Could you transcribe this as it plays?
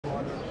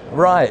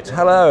Right,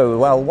 hello.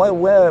 Well,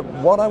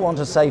 what I want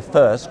to say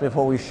first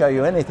before we show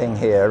you anything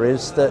here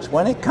is that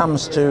when it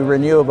comes to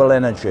renewable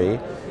energy,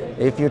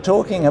 if you're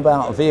talking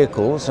about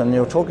vehicles and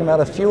you're talking about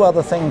a few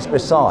other things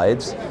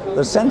besides,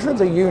 the centre of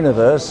the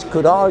universe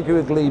could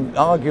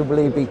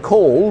arguably be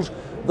called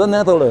the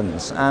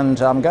Netherlands.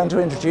 And I'm going to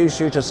introduce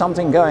you to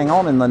something going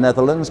on in the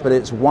Netherlands, but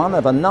it's one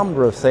of a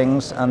number of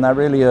things, and they're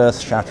really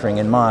earth-shattering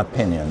in my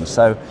opinion.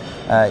 So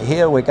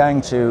here we're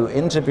going to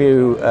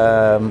interview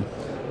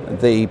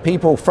the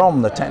people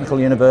from the Technical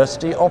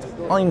University of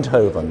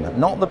Eindhoven,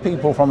 not the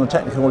people from the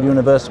Technical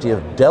University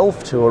of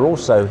Delft, who are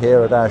also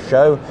here at our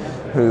show,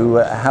 who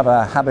have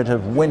a habit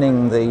of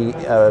winning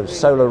the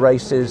solar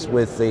races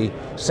with the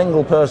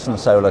single-person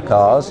solar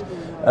cars.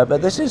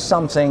 But this is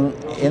something,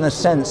 in a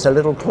sense, a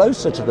little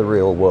closer to the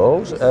real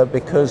world,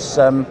 because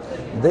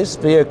this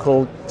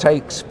vehicle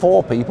takes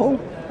 4 people,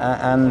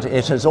 and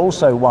it has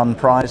also won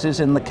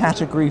prizes in the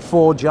category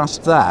for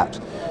just that.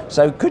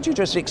 So could you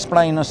just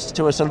explain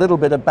to us a little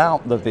bit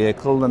about the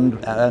vehicle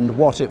and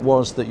what it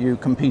was that you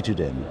competed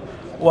in?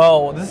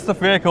 Well, this is the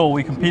vehicle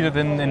we competed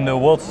in the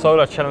World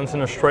Solar Challenge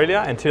in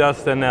Australia in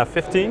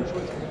 2015.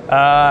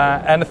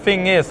 And the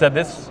thing is that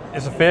this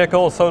is a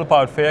vehicle, a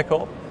solar-powered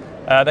vehicle,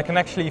 that can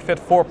actually fit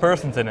 4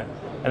 persons in it.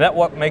 And that's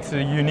what makes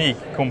it unique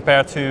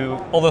compared to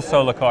other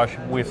solar cars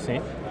we've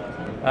seen.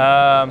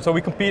 So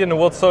we compete in the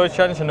World Solar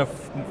Challenge in a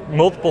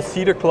multiple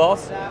seater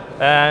class,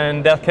 and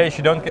in that case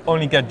you don't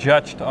only get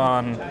judged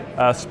on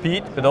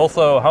speed, but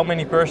also how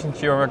many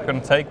persons you're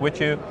going to take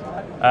with you,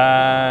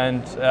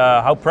 and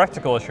how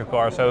practical is your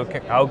car, so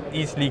how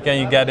easily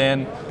can you get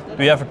in,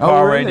 do you have a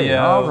car radio,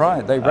 oh,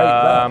 right. They rate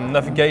that.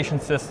 Navigation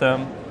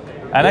system,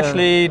 and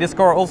actually this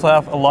car also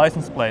have a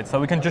license plate,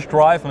 so we can just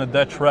drive on the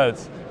Dutch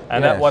roads,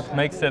 and that's what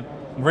makes it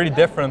really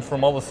different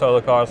from all the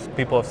solar cars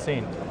people have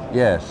seen.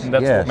 Yes, and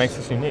that's what makes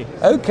us unique.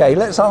 Okay,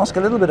 let's ask a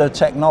little bit of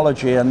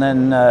technology and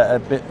then a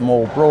bit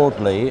more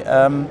broadly.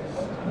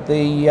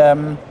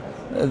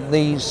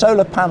 The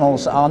solar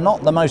panels are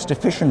not the most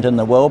efficient in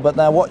the world, but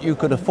they're what you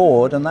could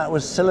afford, and that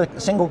was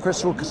single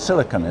crystal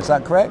silicon, is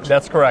that correct?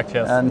 That's correct,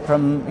 yes.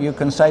 And you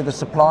can say the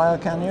supplier,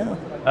 can you?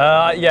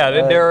 Yeah,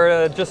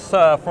 they're just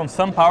from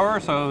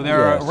SunPower, so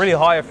they're really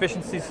high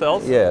efficiency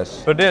cells.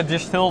 Yes. But they're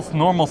just still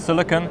normal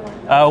silicon,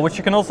 which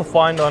you can also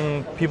find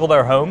on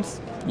their homes.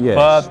 Yes.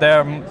 But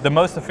they're the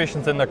most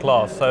efficient in their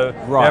class, so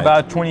they're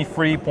about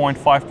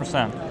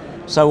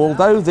 23.5%. So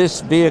although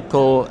this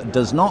vehicle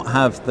does not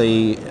have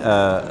the,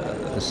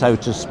 so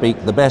to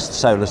speak, the best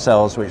solar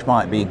cells, which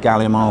might be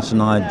gallium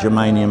arsenide,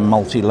 germanium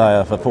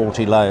multi-layer for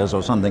 40 layers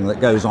or something that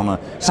goes on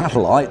a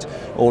satellite,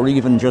 or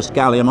even just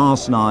gallium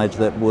arsenide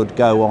that would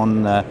go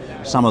on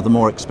some of the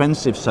more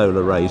expensive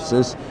solar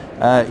racers,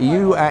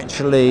 you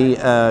actually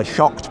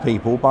shocked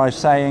people by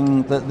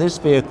saying that this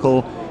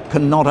vehicle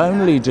can not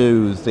only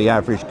do the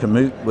average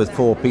commute with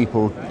 4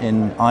 people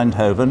in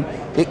Eindhoven,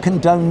 it can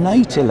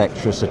donate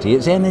electricity.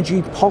 It's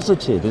energy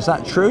positive. Is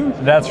that true?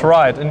 That's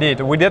right,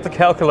 indeed. We did the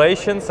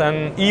calculations,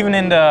 and even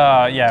in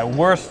the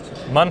worst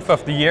month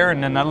of the year in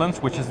the Netherlands,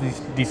 which is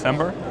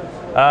December,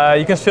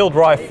 you can still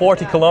drive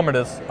 40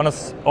 kilometers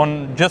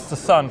on just the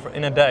sun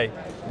in a day.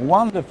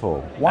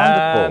 Wonderful,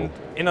 wonderful.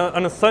 And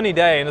on a sunny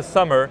day in the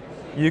summer,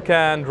 you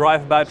can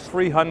drive about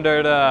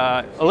 300,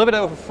 a little bit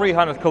over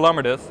 300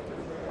 kilometers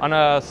on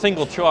a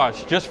single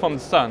charge just from the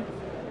sun,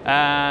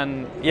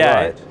 and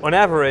on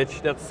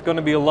average that's going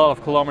to be a lot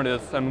of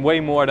kilometers and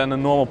way more than a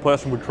normal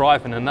person would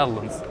drive in the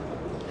Netherlands.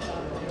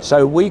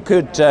 So we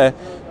could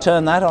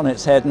turn that on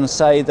its head and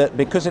say that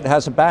because it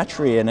has a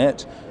battery in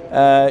it,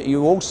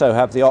 you also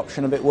have the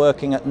option of it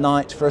working at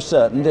night for a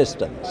certain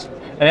distance.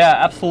 Yeah,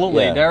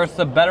 absolutely. There's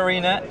a battery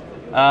in it,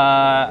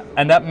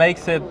 and that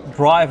makes it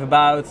drive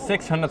about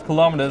 600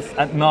 kilometers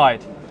at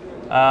night.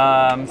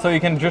 So you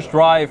can just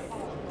drive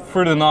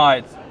through the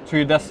night to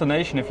your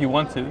destination if you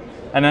want to,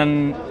 and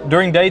then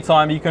during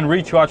daytime you can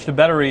recharge the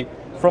battery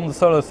from the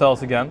solar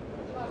cells again.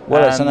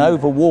 Well, it's an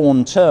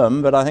overworn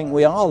term, but I think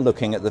we are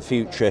looking at the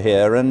future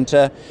here,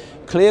 and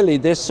clearly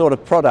this sort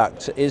of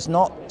product is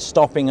not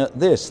stopping at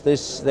this.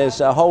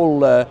 There's a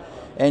whole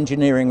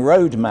engineering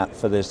roadmap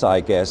for this, I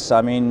guess.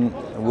 I mean,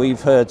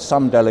 we've heard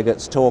some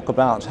delegates talk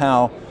about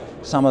how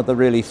some of the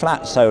really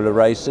flat solar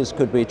racers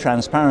could be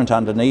transparent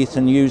underneath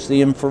and use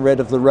the infrared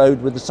of the road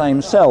with the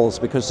same cells,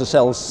 because the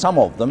cells, some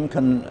of them,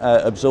 can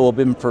absorb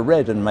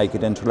infrared and make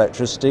it into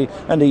electricity,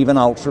 and even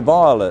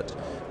ultraviolet.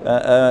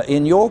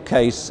 In your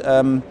case,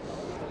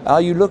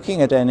 are you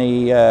looking at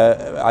any,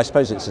 I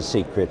suppose it's a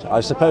secret, I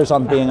suppose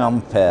I'm being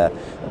unfair,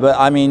 but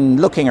I mean,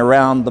 looking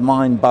around, the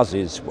mind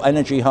buzzes,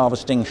 energy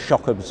harvesting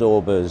shock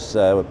absorbers,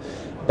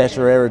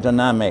 better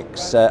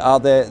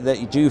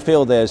aerodynamics, do you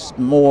feel there's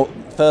more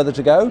further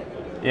to go?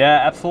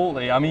 Yeah,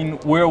 absolutely. I mean,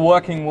 we're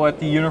working with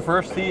the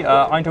university,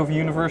 Eindhoven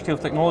University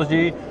of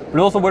Technology, but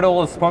also with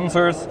all the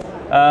sponsors.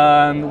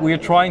 We are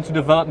trying to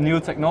develop new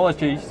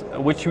technologies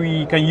which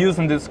we can use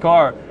in this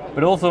car,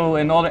 but also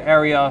in other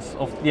areas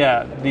of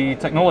the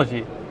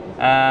technology.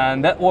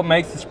 And that's what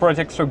makes this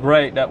project so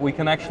great, that we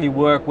can actually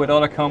work with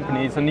other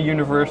companies and the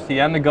university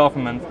and the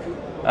government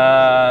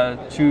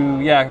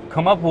to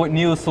come up with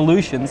new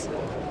solutions,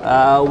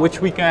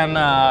 which we can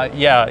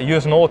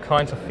use in all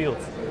kinds of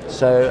fields.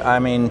 So, I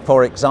mean,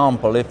 for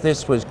example, if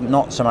this was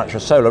not so much a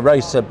solar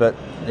racer, but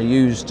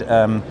used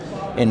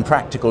in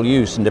practical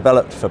use and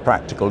developed for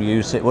practical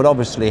use, it would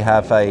obviously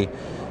have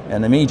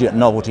an immediate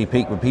novelty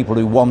peak with people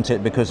who want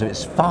it because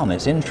it's fun,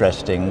 it's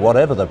interesting,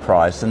 whatever the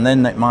price, and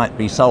then it might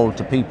be sold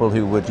to people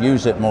who would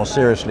use it more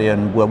seriously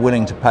and were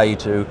willing to pay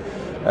to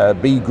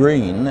be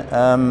green.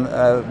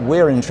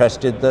 We're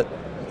interested that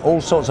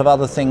all sorts of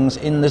other things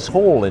in this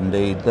hall,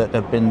 indeed, that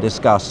have been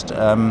discussed,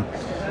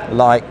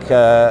 like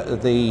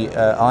the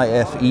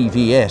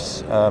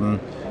IFEVS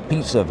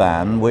pizza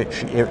van,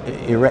 which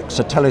erects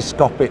a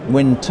telescopic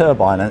wind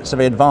turbine, and it's a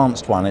very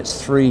advanced one.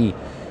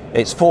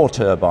 It's 4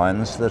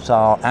 turbines that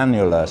are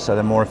annular, so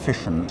they're more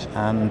efficient,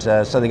 and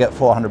so they get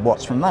 400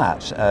 watts from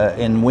that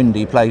in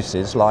windy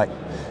places like,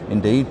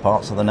 indeed,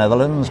 parts of the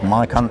Netherlands,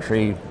 my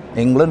country,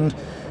 England.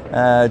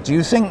 Do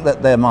you think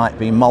that there might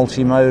be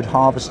multi-mode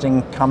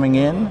harvesting coming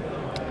in?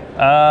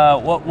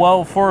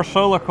 Well, for a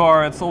solar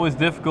car, it's always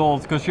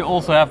difficult because you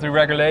also have the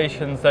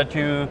regulations that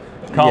you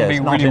can't be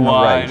really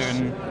wide.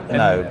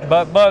 No.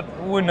 But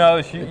who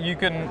knows? You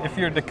can, if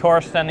you're the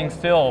car standing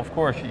still, of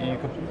course, you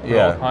could do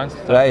all kinds of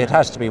stuff. It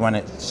has to be when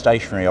it's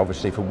stationary,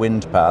 obviously, for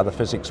wind power. The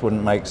physics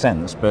wouldn't make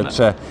sense. But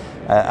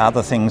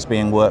other things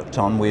being worked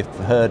on, we've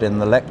heard in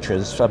the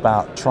lectures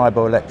about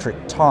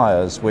triboelectric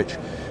tyres, which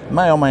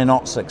may or may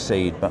not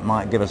succeed, but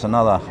might give us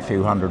another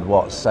few hundred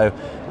watts. So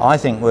I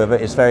think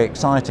it's very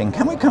exciting.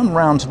 Can we come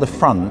round to the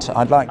front?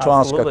 I'd like to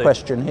ask a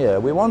question here.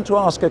 We want to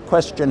ask a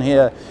question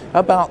here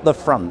about the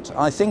front.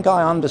 I think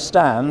I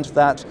understand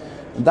that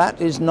that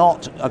is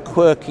not a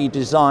quirky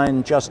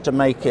design just to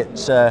make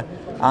it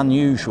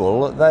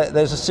unusual.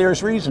 There's a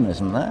serious reason,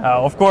 isn't there?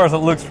 Of course, it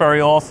looks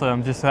very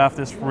awesome just to have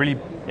this really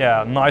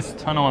nice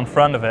tunnel in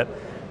front of it.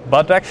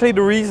 But actually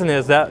the reason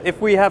is that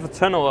if we have a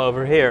tunnel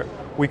over here,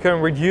 we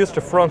can reduce the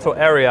frontal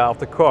area of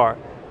the car,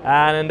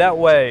 and in that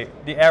way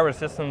the air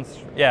resistance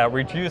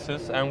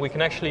reduces, and we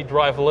can actually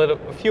drive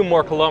a few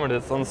more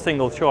kilometers on a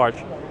single charge,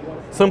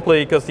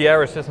 simply because the air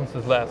resistance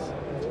is less.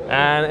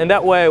 And in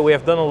that way we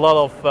have done a lot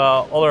of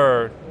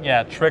other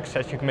tricks,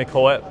 as you may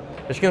call it.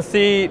 As you can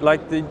see,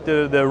 like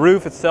the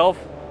roof itself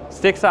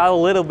sticks out a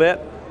little bit,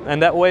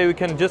 and that way we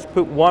can just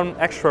put one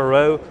extra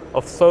row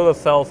of solar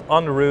cells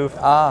on the roof,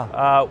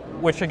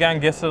 which again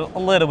gives us a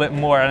little bit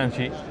more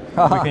energy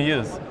we can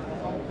use.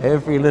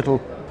 Every little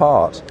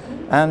part.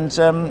 And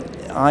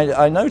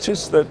I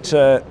noticed that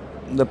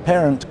the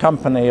parent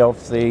company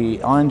of the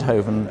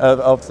Eindhoven,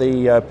 of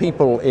the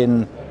people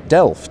in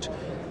Delft,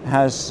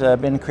 has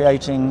been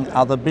creating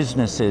other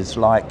businesses,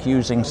 like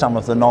using some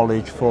of the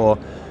knowledge for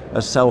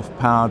a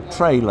self-powered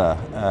trailer,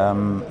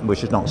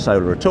 which is not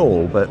solar at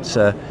all, but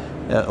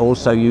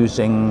also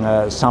using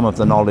some of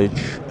the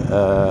knowledge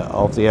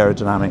of the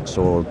aerodynamics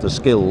or the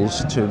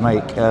skills to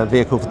make a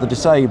vehicle for the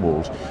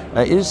disabled.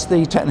 Is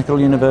the Technical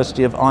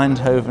University of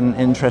Eindhoven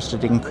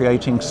interested in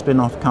creating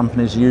spin-off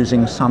companies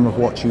using some of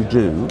what you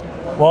do?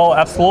 Well,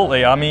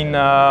 absolutely. I mean,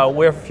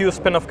 we have a few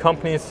spin-off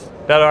companies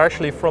that are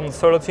actually from the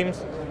solar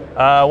teams.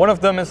 One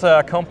of them is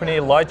a company,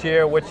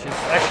 Lightyear, which is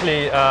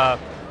actually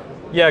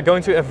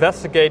going to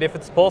investigate if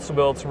it's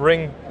possible to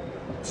bring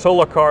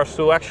solar cars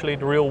to actually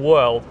the real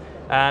world.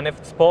 And if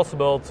it's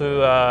possible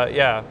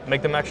to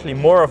make them actually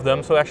more of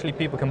them, so actually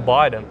people can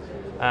buy them.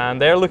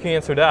 And they're looking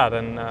into that,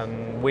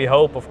 and we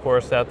hope, of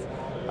course, that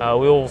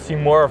we will see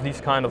more of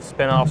these kind of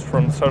spin-offs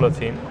from the solar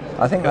team.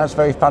 I think that's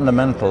very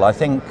fundamental. I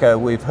think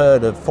we've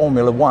heard of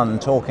Formula One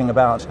talking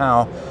about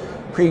how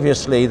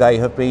previously they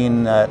have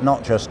been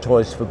not just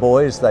toys for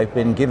boys, they've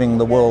been giving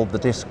the world the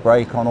disc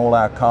brake on all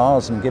our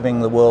cars and giving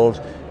the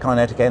world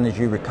kinetic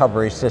energy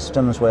recovery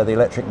systems where the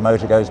electric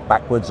motor goes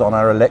backwards on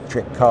our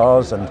electric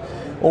cars, and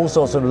all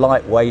sorts of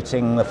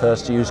lightweighting, the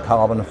first to use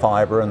carbon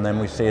fibre, and then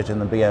we see it in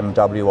the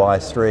BMW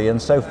i3.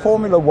 And so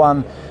Formula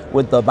One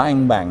with the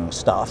bang bang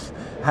stuff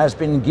has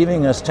been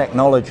giving us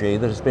technology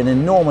that has been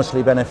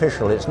enormously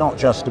beneficial. It's not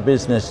just a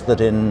business that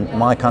in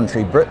my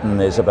country,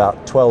 Britain, is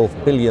about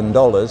 $12 billion.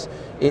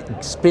 It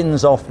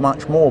spins off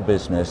much more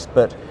business,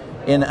 but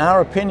in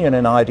our opinion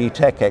in ID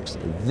TechX,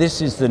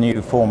 this is the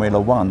new Formula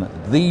One.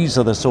 These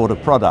are the sort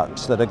of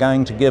products that are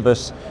going to give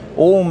us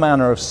all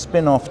manner of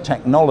spin-off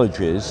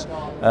technologies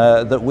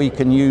that we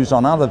can use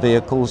on other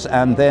vehicles,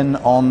 and then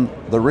on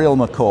the real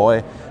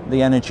McCoy,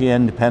 the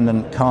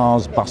energy-independent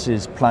cars,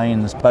 buses,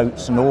 planes,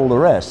 boats, and all the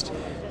rest.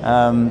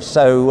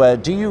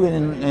 Do you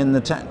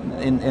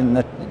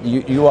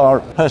you are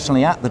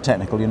personally at the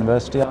Technical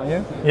University, are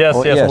you? Yes,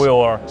 yes, we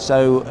all are.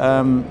 So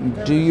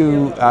do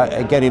you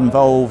get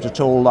involved at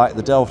all, like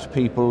the Delft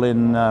people,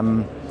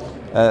 in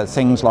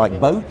things like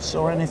boats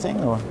or anything?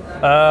 Or?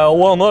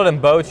 Well, not in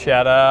boats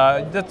yet.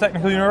 The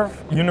Technical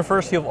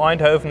University of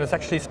Eindhoven is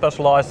actually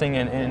specializing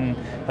in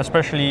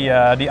especially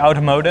the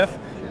automotive.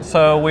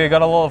 So we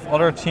got a lot of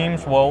other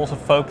teams who are also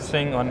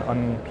focusing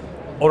on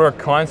other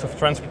kinds of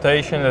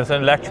transportation. There's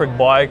an electric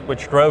bike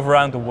which drove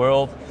around the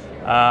world.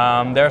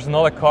 There's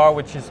another car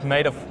which is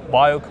made of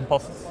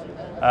biocomposites,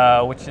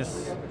 which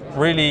is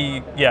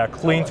really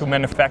clean to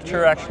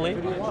manufacture. Actually,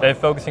 they're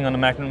focusing on the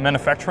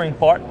manufacturing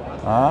part.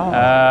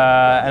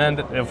 And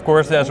then of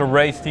course there's a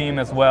race team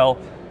as well.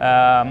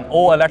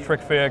 All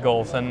electric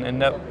vehicles, and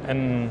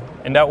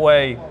in that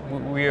way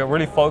we are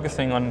really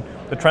focusing on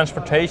the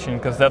transportation,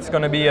 because that's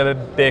going to be a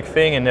big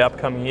thing in the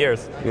upcoming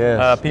years.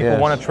 People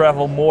want to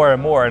travel more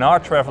and more, and are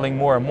traveling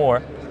more and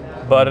more,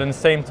 but at the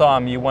same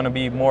time you want to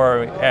be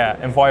more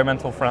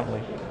environmental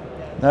friendly.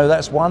 No,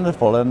 that's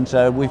wonderful, and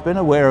we've been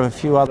aware of a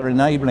few other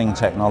enabling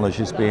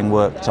technologies being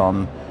worked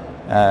on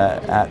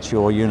at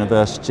your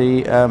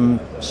university.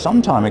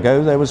 Some time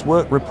ago there was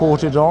work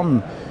reported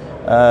on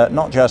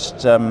not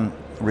just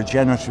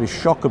regenerative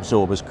shock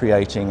absorbers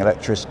creating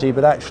electricity,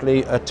 but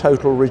actually a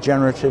total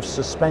regenerative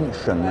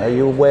suspension. Are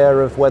you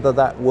aware of whether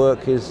that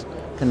work is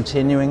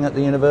continuing at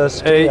the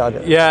university?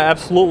 Yeah,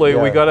 absolutely.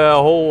 We got a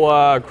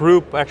whole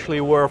group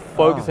actually. We're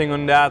focusing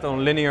on that,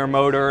 on linear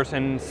motors,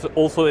 and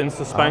also in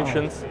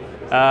suspensions,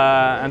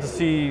 and to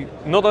see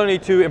not only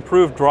to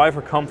improve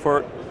driver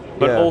comfort,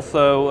 but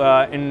also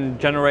in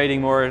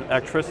generating more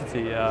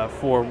electricity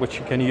for which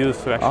you can use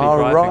to actually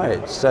drive.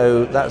 Right,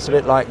 so that's a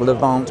bit like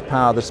Levant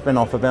Power, the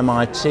spin-off of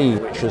MIT,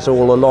 which has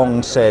all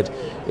along said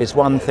it's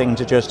one thing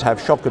to just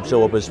have shock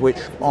absorbers, which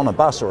on a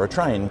bus or a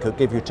train could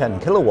give you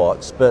 10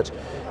 kilowatts, but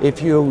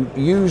if you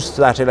use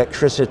that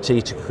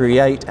electricity to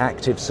create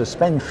active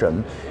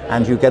suspension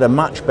and you get a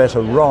much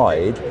better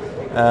ride,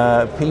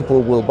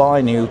 people will buy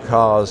new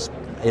cars,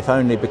 if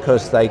only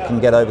because they can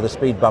get over the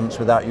speed bumps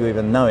without you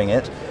even knowing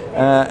it.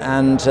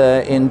 And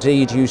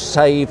indeed you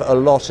save a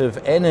lot of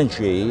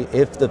energy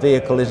if the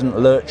vehicle isn't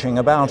lurching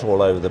about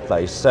all over the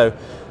place. So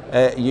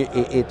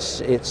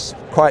it's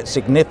quite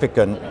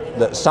significant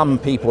that some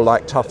people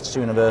like Tufts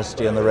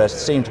University and the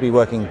rest seem to be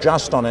working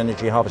just on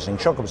energy harvesting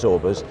shock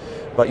absorbers,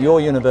 but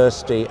your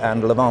university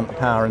and Levant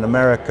Power in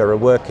America are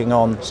working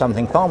on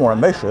something far more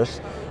ambitious,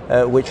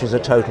 which is a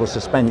total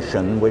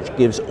suspension, which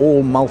gives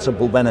all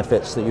multiple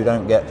benefits that you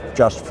don't get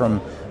just from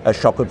a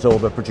shock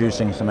absorber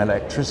producing some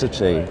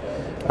electricity.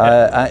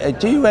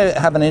 Do you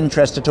have an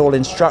interest at all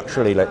in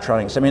structural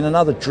electronics? I mean,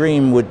 another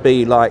dream would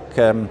be like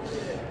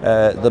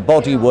the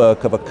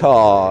bodywork of a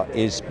car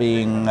is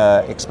being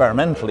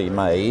experimentally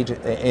made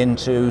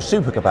into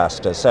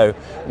supercapacitor. So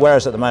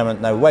whereas at the moment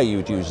no way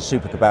you'd use a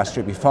supercapacitor,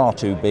 it'd be far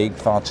too big,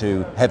 far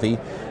too heavy,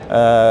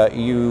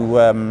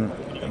 you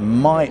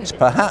might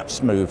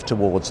perhaps move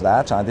towards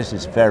that. This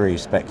is very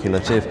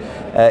speculative.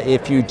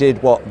 If you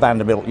did what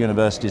Vanderbilt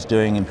University is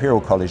doing,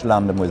 Imperial College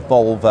London with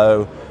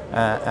Volvo,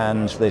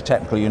 and the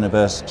Technical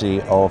University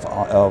of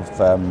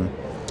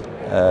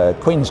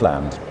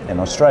Queensland in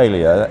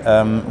Australia,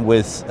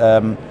 with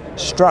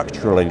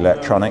structural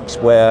electronics,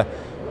 where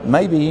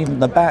maybe even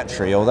the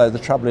battery, although the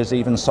trouble is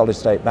even solid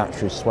state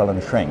batteries swell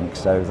and shrink,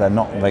 so they're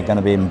going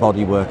to be in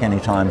bodywork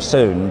anytime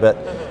soon. But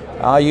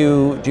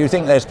do you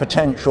think there's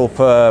potential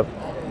for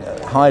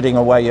hiding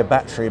away your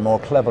battery more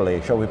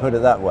cleverly, shall we put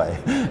it that way?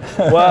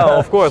 Well,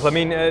 of course. I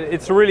mean,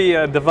 it's really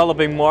a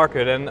developing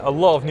market, and a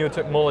lot of new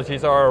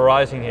technologies are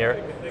arising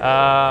here.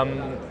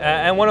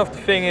 And one of the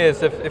things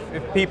is,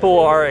 if people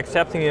are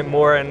accepting it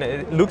more and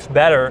it looks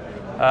better,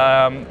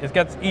 it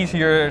gets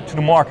easier to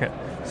the market.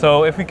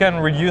 So if we can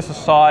reduce the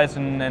size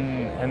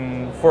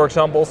and for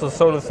example, also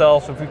solar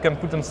cells, if we can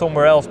put them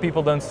somewhere else,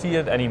 people don't see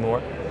it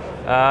anymore.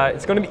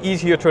 It's going to be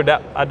easier to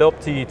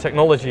adopt the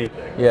technology,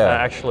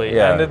 actually.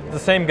 And the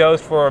same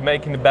goes for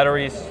making the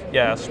batteries,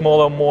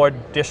 smaller, more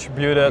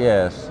distributed.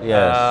 Yes.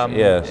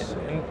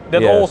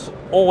 That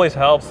always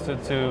helps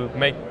to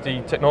make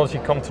the technology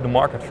come to the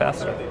market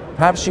faster.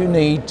 Perhaps you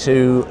need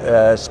to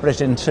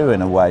split in two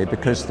in a way,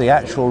 because the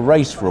actual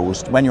race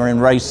rules, when you're in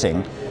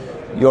racing,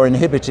 you're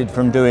inhibited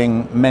from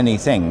doing many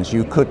things.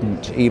 You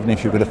couldn't, even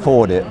if you could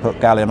afford it, put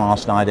gallium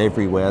arsenide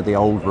everywhere. The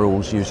old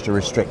rules used to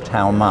restrict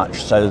how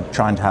much, so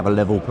trying to have a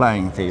level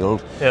playing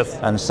field,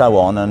 and so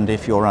on. And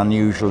if you're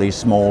unusually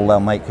small, they'll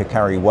make you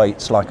carry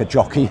weights like a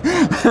jockey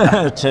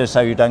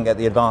so you don't get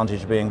the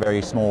advantage of being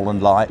very small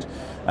and light,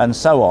 and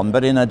so on.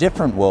 But in a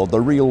different world,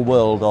 the real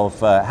world of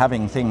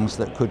having things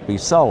that could be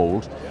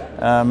sold,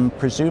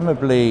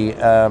 presumably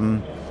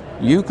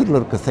you could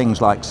look at things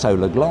like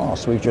solar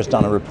glass. We've just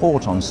done a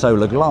report on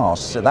solar glass,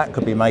 so that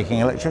could be making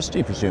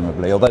electricity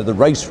presumably, although the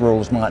race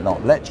rules might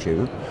not let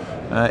you.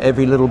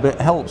 Every little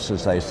bit helps,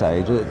 as they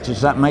say.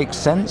 Does that make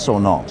sense or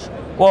not?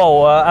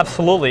 Well,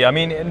 absolutely. I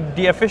mean,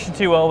 the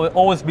efficiency will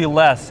always be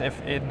less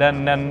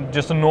than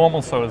just a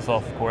normal solar cell,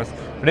 of course.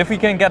 But if we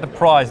can get the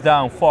price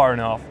down far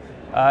enough,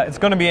 it's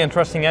going to be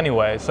interesting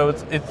anyway. So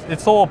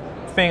it's all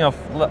a thing of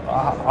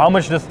how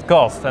much does it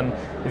cost, and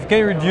if you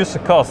can reduce the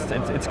cost,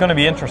 it's going to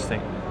be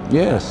interesting.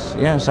 Yes,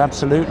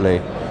 absolutely.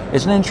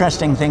 It's an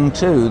interesting thing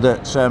too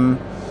that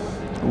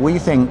we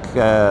think,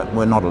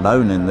 we're not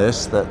alone in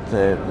this, that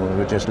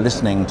we're just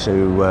listening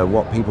to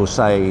what people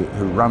say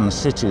who run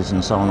cities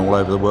and so on all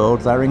over the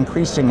world. They're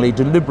increasingly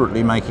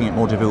deliberately making it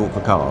more difficult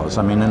for cars.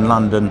 I mean, in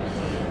London,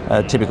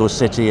 a typical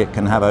city, it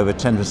can have over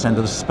 10% of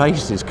the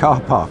space is car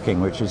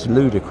parking, which is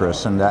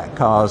ludicrous, and that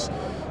cars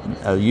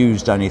are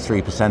used only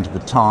 3% of the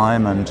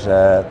time, and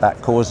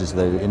that causes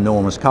the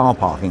enormous car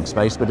parking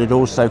space, but it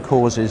also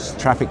causes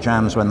traffic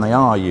jams when they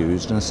are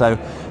used. And so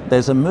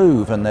there's a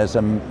move, and there's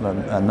a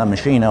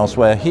machine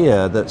elsewhere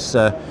here that's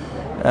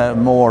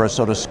more a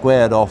sort of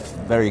squared off,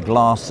 very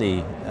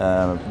glassy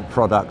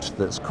product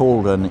that's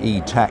called an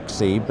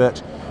e-taxi,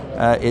 but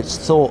it's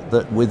thought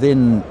that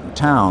within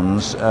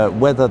towns,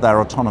 whether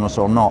they're autonomous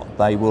or not,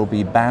 they will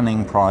be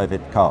banning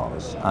private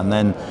cars. And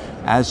then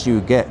as you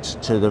get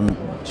to them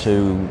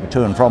to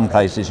and from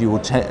places, you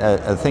will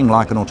a thing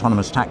like an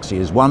autonomous taxi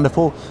is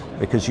wonderful,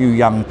 because you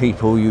young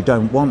people, you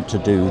don't want to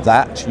do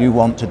that, you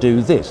want to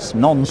do this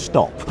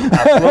non-stop.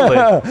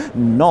 Absolutely.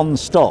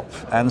 Non-stop.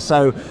 And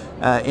so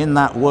in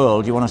that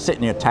world, you want to sit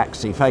in your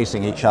taxi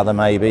facing each other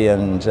maybe,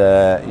 and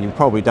you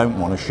probably don't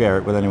want to share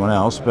it with anyone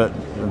else, but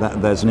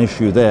there's an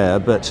issue there.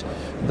 But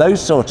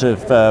those sort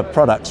of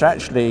products are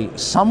actually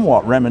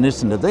somewhat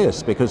reminiscent of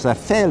this, because they're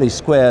fairly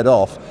squared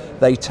off.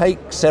 They take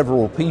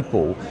several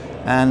people,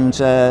 and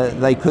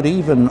they could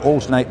even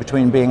alternate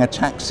between being a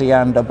taxi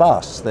and a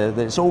bus.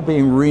 It's all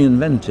being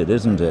reinvented,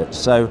 isn't it?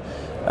 So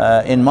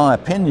in my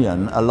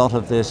opinion, a lot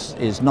of this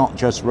is not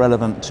just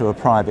relevant to a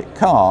private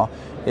car,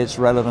 it's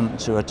relevant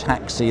to a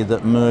taxi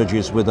that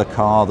merges with a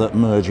car, that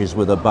merges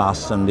with a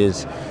bus, and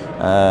is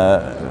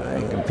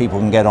people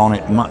can get on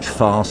it much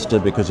faster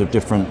because of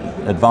different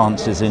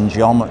advances in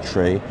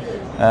geometry.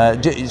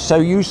 So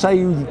you say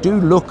you do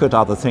look at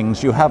other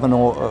things. You have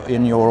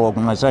in your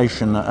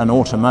organisation an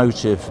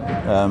automotive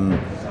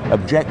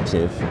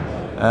objective.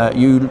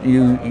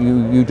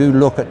 You do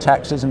look at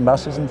taxis and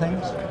buses and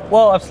things?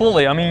 Well,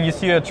 absolutely. I mean, you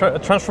see a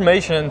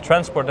transformation in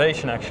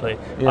transportation, actually.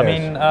 Yes. I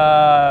mean,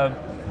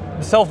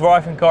 the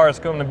self-driving car is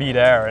going to be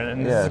there,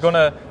 and Yes. it's going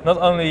to not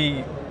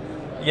only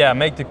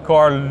make the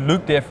car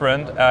look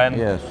different, and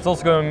Yes. it's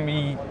also going to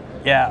be,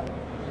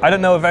 I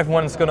don't know if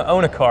everyone's going to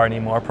own a car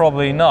anymore.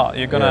 Probably not.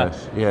 You're going to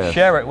Yes.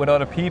 share it with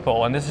other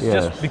people, and this is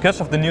Yes. just because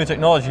of the new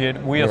technology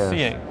that we are Yes.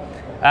 seeing.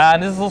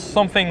 And this is also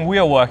something we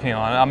are working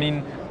on. I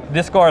mean,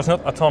 this car is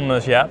not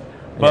autonomous yet,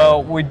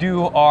 but we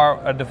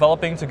are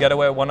developing together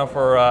with one of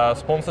our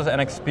sponsors,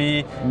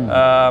 NXP,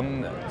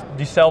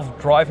 the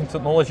self-driving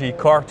technology,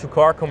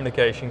 car-to-car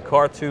communication,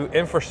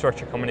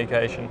 car-to-infrastructure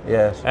communication.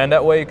 Yes. And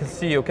that way you can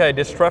see, okay,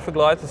 this traffic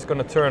light is going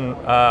to turn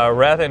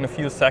red in a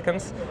few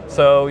seconds,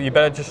 so you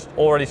better just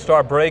already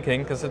start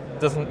braking, because it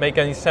doesn't make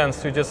any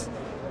sense to just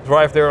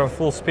drive there on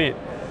full speed.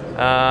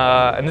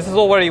 And this is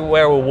already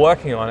where we're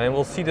working on, and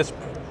we'll see this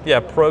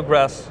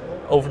progress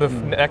over the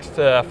next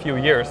few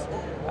years.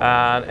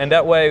 And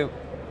that way,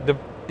 the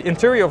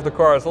interior of the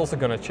car is also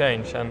going to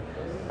change, and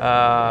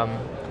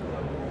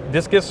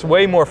this gives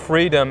way more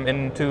freedom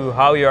into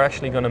how you're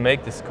actually going to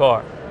make this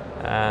car,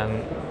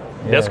 and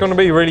that's going to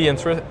be really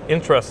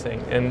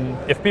interesting. And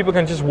if people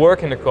can just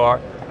work in the car,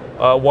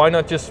 why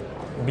not just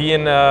be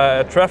in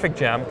a traffic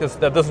jam, because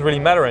that doesn't really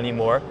matter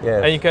anymore,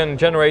 and you can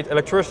generate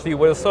electricity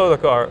with a solar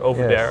car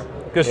over there,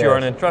 because you're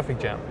in a traffic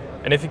jam.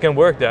 And if you can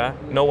work there,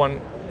 no one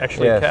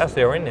actually cares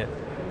they're in it.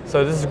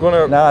 So this is going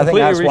to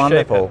completely reshape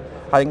wonderful. it.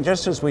 I think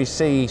just as we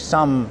see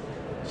some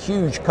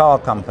huge car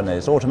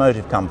companies,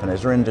 automotive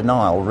companies, are in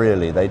denial,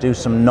 really. They do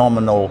some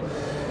nominal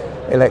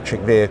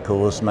electric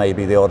vehicles,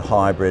 maybe the odd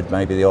hybrid,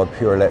 maybe the odd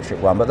pure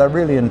electric one, but they're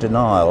really in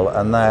denial,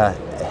 and they're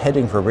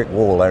heading for a brick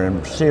wall. They're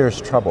in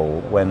serious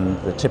trouble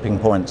when the tipping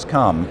points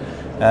come.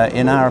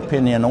 In our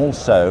opinion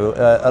also,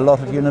 a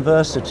lot of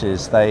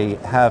universities, they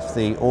have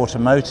the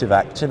automotive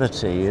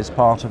activity as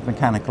part of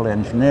mechanical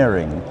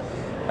engineering.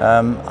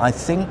 I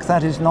think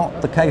that is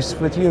not the case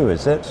with you,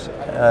 is it?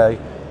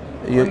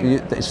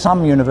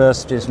 Some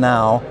universities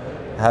now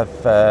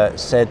have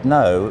said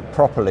no,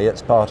 properly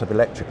it's part of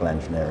electrical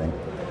engineering.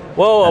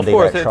 Well, of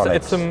course,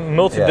 it's a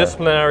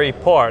multidisciplinary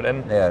part,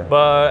 and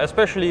but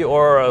especially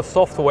our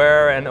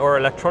software and our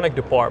electronic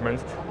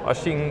departments are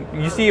seeing.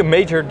 You see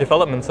major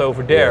developments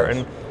over there,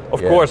 and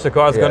of course the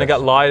car is going to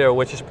get lighter,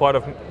 which is part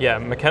of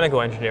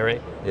mechanical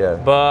engineering.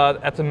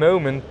 But at the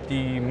moment,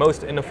 the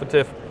most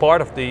innovative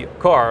part of the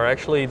car,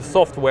 actually the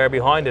software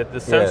behind it, the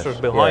sensors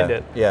behind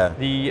it,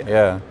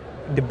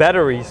 the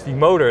batteries, the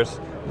motors,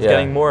 is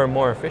getting more and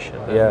more efficient.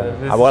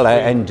 Well,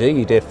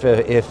 indeed, if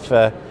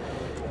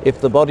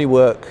the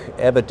bodywork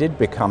ever did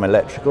become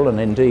electrical, and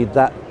indeed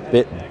that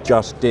bit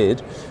just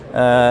did,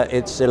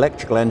 it's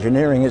electrical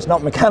engineering, it's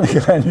not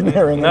mechanical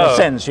engineering in a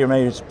sense. You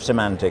may use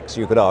semantics,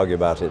 you could argue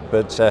about it,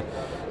 but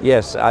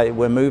yes,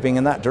 we're moving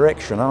in that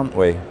direction, aren't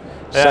we?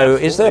 So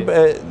is there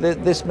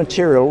this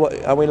material,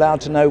 are we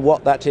allowed to know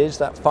what that is,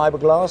 that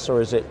fiberglass,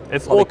 or is it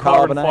It's all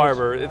carbon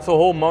fiber, it's a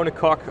whole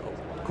monocoque,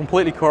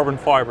 completely carbon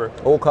fiber.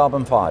 All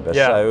carbon fiber,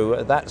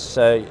 so that's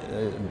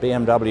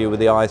BMW with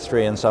the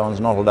i3 and so on is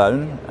not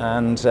alone,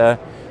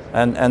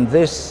 and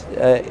this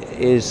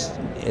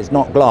is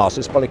not glass,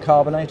 it's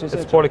polycarbonate, is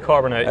it? It's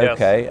polycarbonate, yes.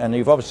 Okay, and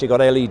you've obviously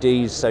got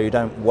LEDs so you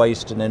don't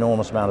waste an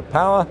enormous amount of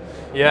power.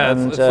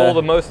 Yeah, it's all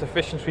the most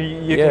efficiency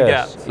you can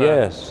get.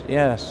 So.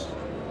 Yes.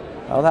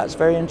 Oh, that's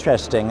very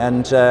interesting,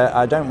 and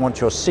I don't want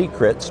your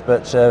secrets,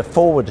 but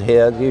forward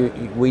here,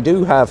 we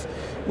do have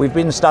we've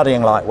been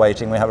studying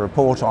lightweighting. We have a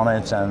report on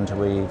it, and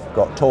we've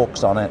got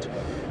talks on it.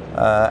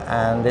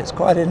 And it's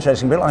quite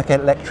interesting, a bit like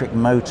electric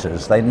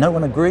motors. No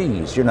one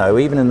agrees, you know,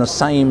 even in the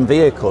same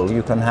vehicle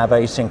you can have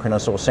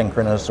asynchronous or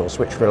synchronous or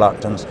switch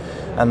reluctance,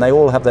 and they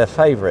all have their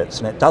favourites,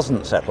 and it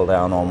doesn't settle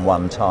down on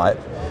one type.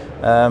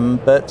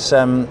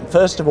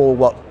 First of all,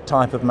 what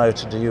type of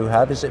motor do you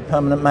have? Is it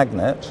permanent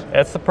magnet?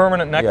 It's a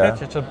permanent magnet.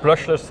 Yeah. It's a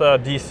brushless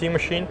DC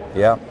machine.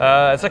 Yeah.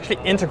 It's actually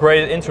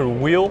integrated into the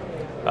wheel,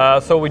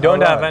 so we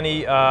don't have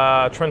any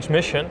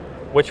transmission,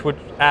 which would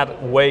add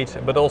weight,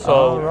 but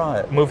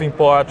also moving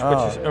parts, which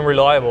is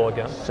unreliable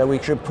again. So we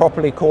should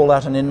properly call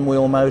that an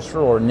in-wheel motor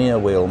or a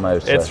near-wheel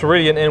motor? It's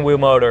really an in-wheel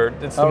motor.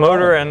 It's the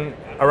motor, and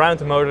around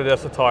the motor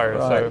there's the tire.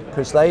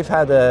 Because they've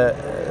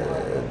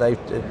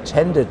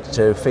tended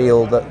to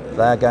feel that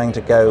they're going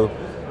to go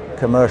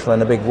commercial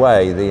in a big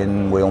way, the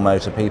in-wheel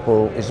motor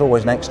people. It's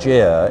always next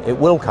year. It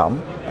will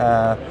come,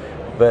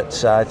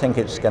 but I think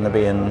it's going to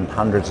be in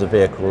hundreds of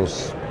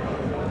vehicles,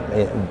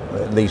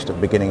 at least at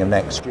the beginning of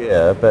next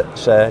year,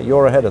 but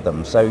you're ahead of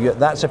them. So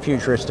that's a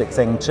futuristic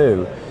thing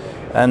too.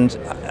 And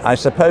I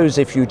suppose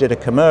if you did a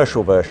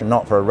commercial version,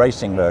 not for a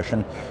racing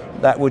version,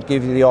 that would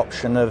give you the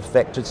option of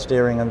vectored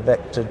steering and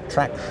vectored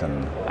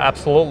traction.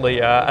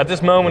 Absolutely. At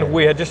this moment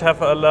we just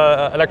have an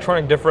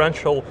electronic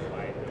differential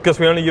because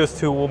we only use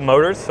 2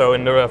 motors, so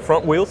in the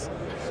front wheels.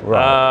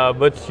 Right.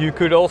 But you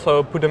could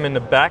also put them in the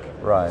back.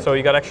 Right. So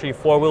you got actually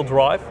 4-wheel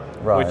drive,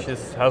 right, which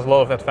has a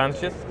lot of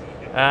advantages.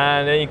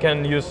 And then you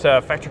can use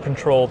factor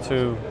control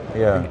to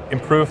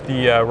improve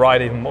the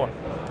ride even more.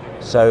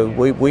 So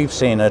we've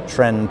seen a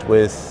trend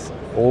with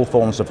all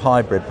forms of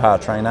hybrid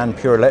powertrain and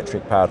pure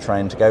electric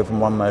powertrain to go from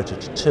 1 motor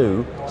to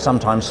 2,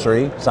 sometimes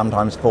 3,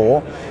 sometimes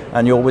 4,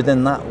 and you're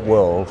within that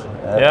world,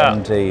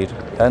 indeed.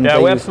 And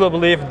we absolutely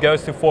believe it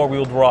goes to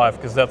 4-wheel drive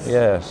because that's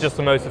just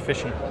the most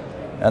efficient.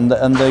 And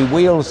the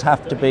wheels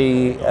have to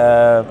be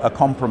a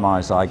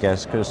compromise, I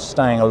guess, because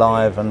staying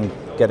alive and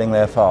getting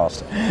there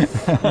fast.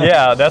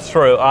 Yeah, that's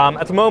true.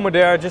 At the moment,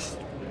 they are just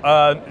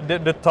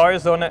the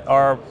tires on it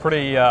are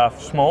pretty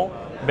small,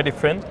 pretty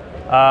thin,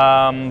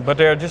 but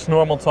they're just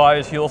normal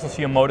tires. You also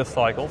see on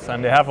motorcycles,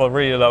 and they have a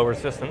really low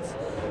resistance.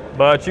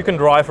 But you can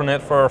drive on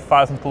it for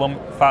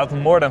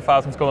more than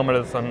 1,000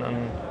 kilometers on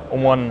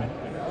one,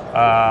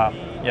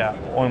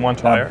 on one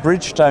tire. Now,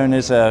 Bridgestone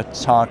is a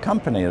tire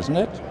company, isn't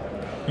it?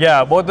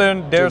 Yeah, but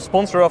they're a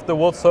sponsor of the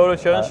World Solar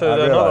Challenge, so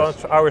they're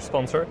not our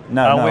sponsor.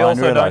 No, we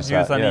also don't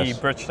use that, any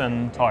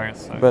Bridgestone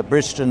tires. So. But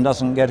Bridgestone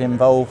doesn't get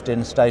involved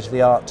in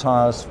state-of-the-art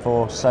tires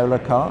for solar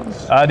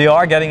cars? They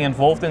are getting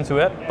involved into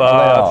it,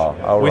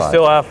 but we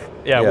still have,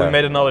 we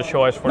made another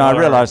choice for I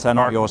realise they're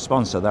not your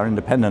sponsor, they're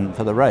independent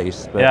for the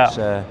race,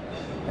 but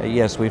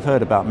yes, we've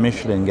heard about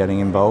Michelin getting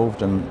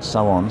involved and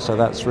so on, so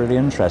that's really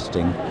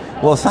interesting.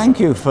 Well, thank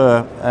you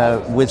for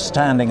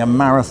withstanding a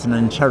marathon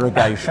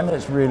interrogation.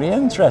 It's really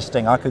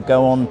interesting. I could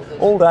go on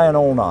all day and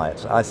all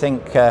night. I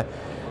think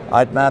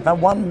I'd have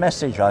one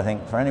message, I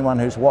think, for anyone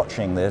who's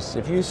watching this.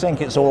 If you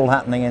think it's all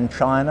happening in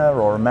China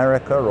or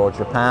America or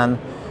Japan,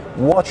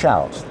 watch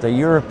out. The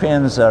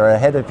Europeans are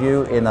ahead of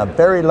you in a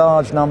very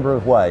large number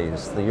of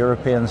ways. The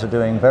Europeans are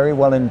doing very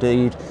well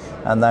indeed,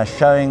 and they're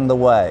showing the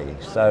way.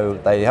 So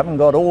they haven't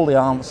got all the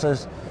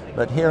answers,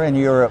 but here in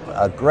Europe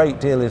a great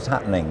deal is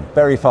happening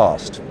very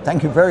fast.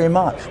 Thank you very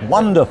much.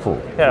 Wonderful.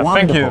 Yeah,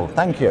 wonderful.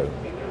 Thank you.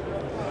 Thank you.